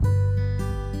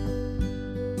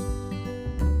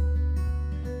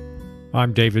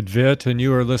I'm David Vitt, and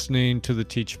you are listening to the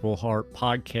Teachable Heart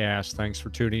podcast. Thanks for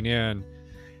tuning in.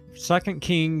 2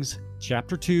 Kings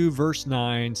chapter 2, verse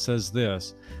 9 says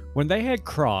this: When they had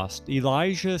crossed,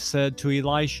 Elijah said to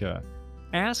Elisha,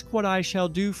 "Ask what I shall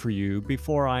do for you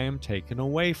before I am taken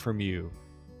away from you."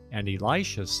 And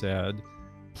Elisha said,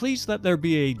 "Please let there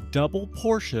be a double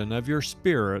portion of your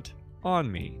spirit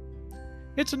on me."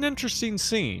 It's an interesting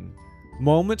scene.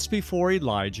 Moments before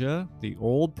Elijah, the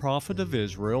old prophet of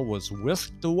Israel, was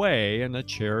whisked away in a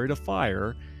chariot of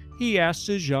fire, he asked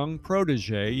his young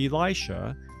protege,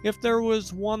 Elisha, if there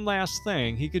was one last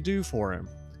thing he could do for him.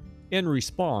 In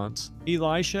response,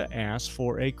 Elisha asked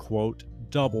for a, quote,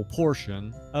 double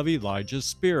portion of Elijah's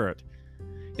spirit.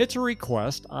 It's a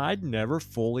request I'd never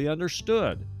fully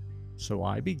understood, so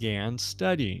I began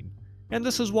studying. And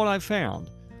this is what I found.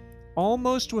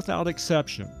 Almost without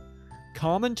exception,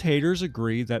 commentators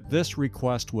agree that this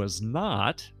request was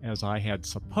not, as I had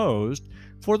supposed,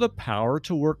 for the power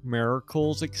to work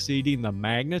miracles exceeding the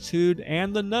magnitude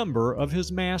and the number of his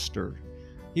master.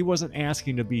 He wasn't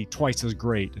asking to be twice as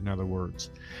great, in other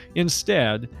words.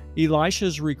 Instead,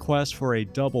 Elisha's request for a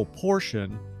double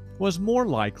portion was more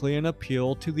likely an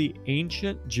appeal to the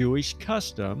ancient Jewish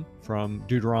custom from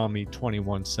Deuteronomy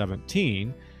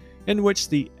 21:17, in which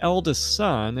the eldest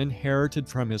son inherited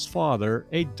from his father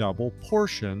a double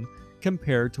portion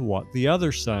compared to what the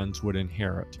other sons would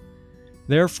inherit.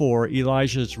 Therefore,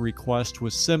 Elijah's request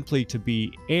was simply to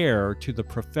be heir to the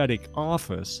prophetic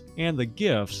office and the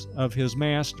gifts of his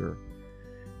master.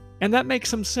 And that makes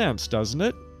some sense, doesn't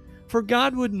it? For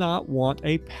God would not want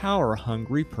a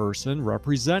power-hungry person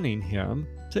representing him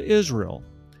to Israel.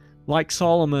 Like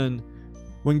Solomon,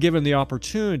 when given the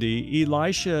opportunity,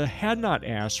 Elisha had not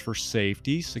asked for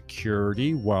safety,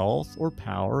 security, wealth, or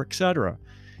power, etc.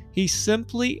 He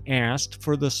simply asked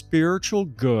for the spiritual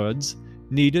goods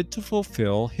needed to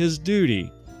fulfill his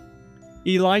duty.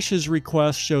 Elisha's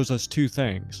request shows us two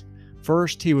things.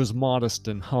 First, he was modest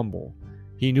and humble.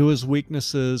 He knew his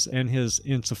weaknesses and his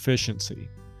insufficiency.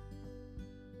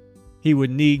 He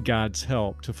would need God's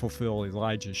help to fulfill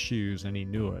Elijah's shoes, and he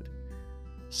knew it.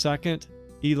 Second,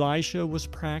 Elisha was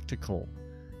practical.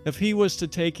 If he was to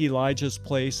take Elijah's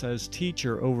place as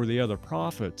teacher over the other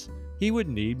prophets, he would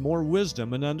need more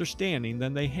wisdom and understanding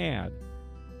than they had.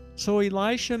 So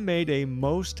Elisha made a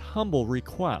most humble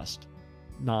request,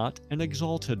 not an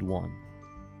exalted one.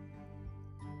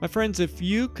 My friends, if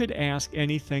you could ask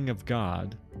anything of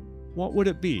God, what would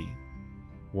it be?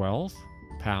 Wealth,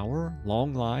 power,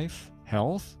 long life,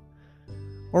 health?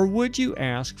 Or would you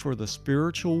ask for the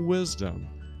spiritual wisdom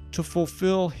to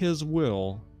fulfill His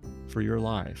will for your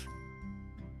life?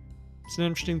 It's an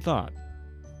interesting thought.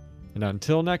 And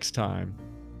until next time,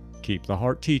 keep the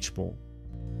heart teachable.